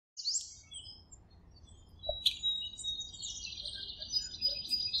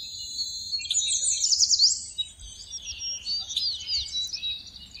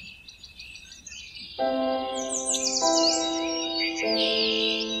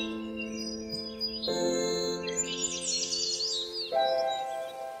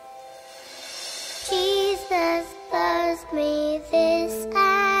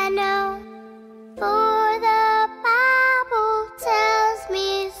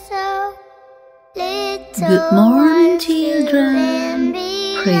Good morning, children.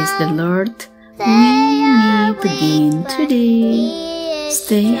 Praise the Lord. We meet again today.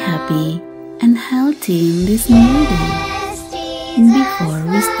 Stay happy and healthy in this new day. Before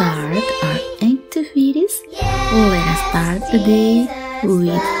we start our activities, let us start the day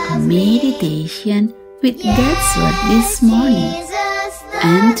with a meditation with God's Word this morning.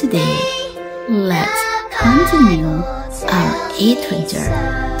 And today, let's continue our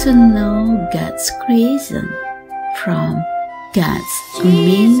adventure to know God's creation from God's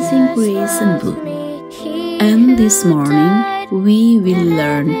amazing creation book. And this morning, we will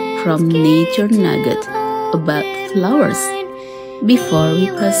learn from Nature Nugget about flowers. Before we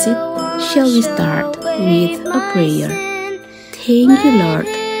proceed, shall we start with a prayer? Thank you, Lord,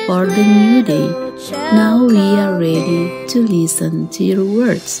 for the new day. Now we are ready to listen to your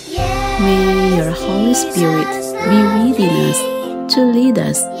words. May your Holy Spirit be within us to lead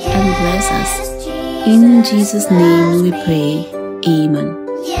us and bless us. In Jesus' name we pray. Amen.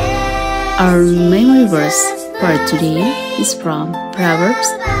 Our memory verse for today is from Proverbs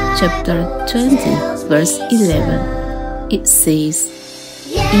chapter 20, verse 11. It says,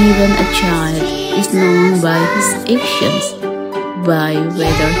 "Even a child is known by his actions, by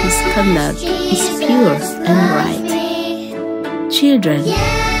whether his conduct is pure and right." Children,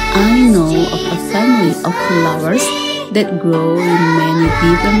 I know of a family of flowers that grow in many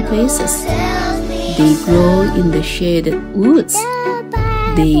different places. They grow in the shaded woods.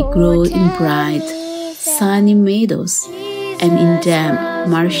 They grow in bright, sunny meadows and in damp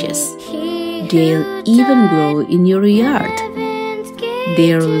marshes. They'll even grow in your yard.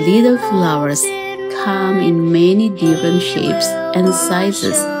 Their little flowers come in many different shapes and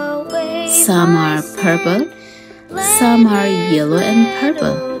sizes. Some are purple, some are yellow and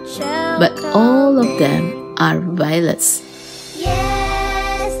purple, but all of them are violets.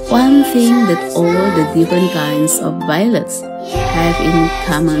 One thing that all the different kinds of violets have in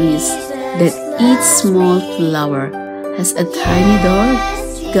common is that each small flower has a tiny door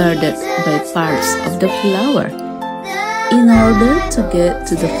guarded by parts of the flower. In order to get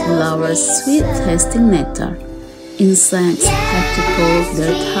to the flower's sweet-tasting nectar, insects have to poke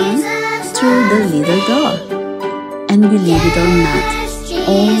their tongue through the little door. And believe it or not,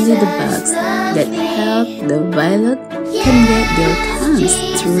 only the bugs that help the violet can get their tongues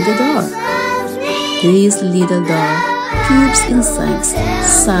through the door. This little door keeps insects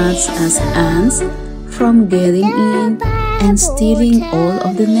such as ants from getting in and stealing all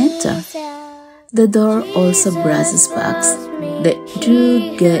of the nectar. The door also brushes bugs that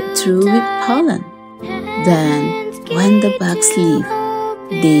do get through with pollen. Then, when the bugs leave,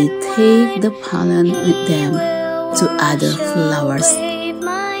 they take the pollen with them to other flowers.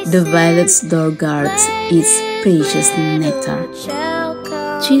 The violet's door guards its precious nectar.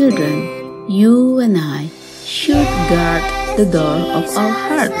 Children, you and I should guard the door of our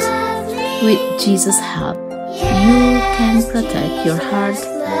hearts. With Jesus' help, you can protect your heart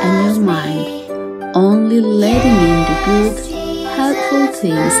and your mind, only letting in the good, helpful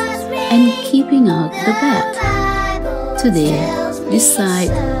things and keeping out the bad. Today,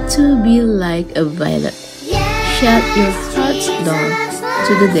 decide to be like a violet. Shut your heart's door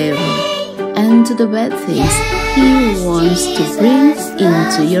to the devil and to the bad things he wants to bring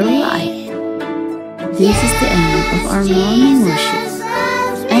into your life. This is the end of our morning worship.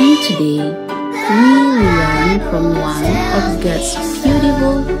 And today, we learn from one of God's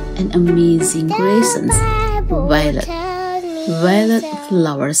beautiful and amazing creations, violet. Violet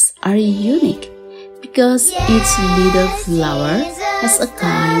flowers are unique because each little flower has a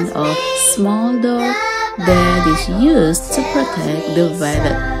kind of small door that is used to protect the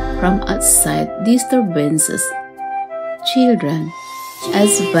violet from outside disturbances. Children,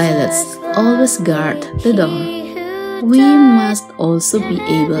 as violets always guard the door, we must also be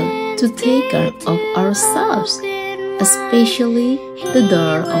able to take care of ourselves, especially the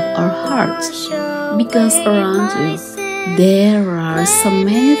door of our hearts, because around you there are so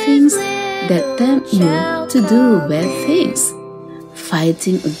many things that tempt you to do bad things.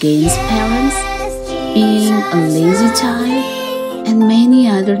 Fighting against parents, being a lazy child, and many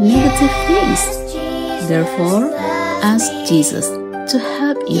other negative things. Therefore, ask Jesus to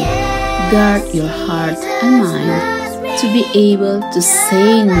help you guard your heart and mind to be able to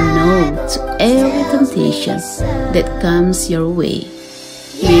say no to every temptation that comes your way.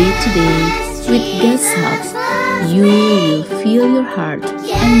 May today, with God's help, you will fill your heart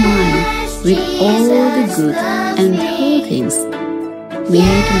and mind with all the good and whole things. May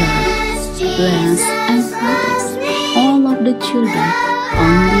the Lord bless and protect all of the children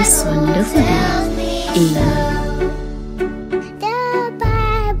on this wonderful day. Amen.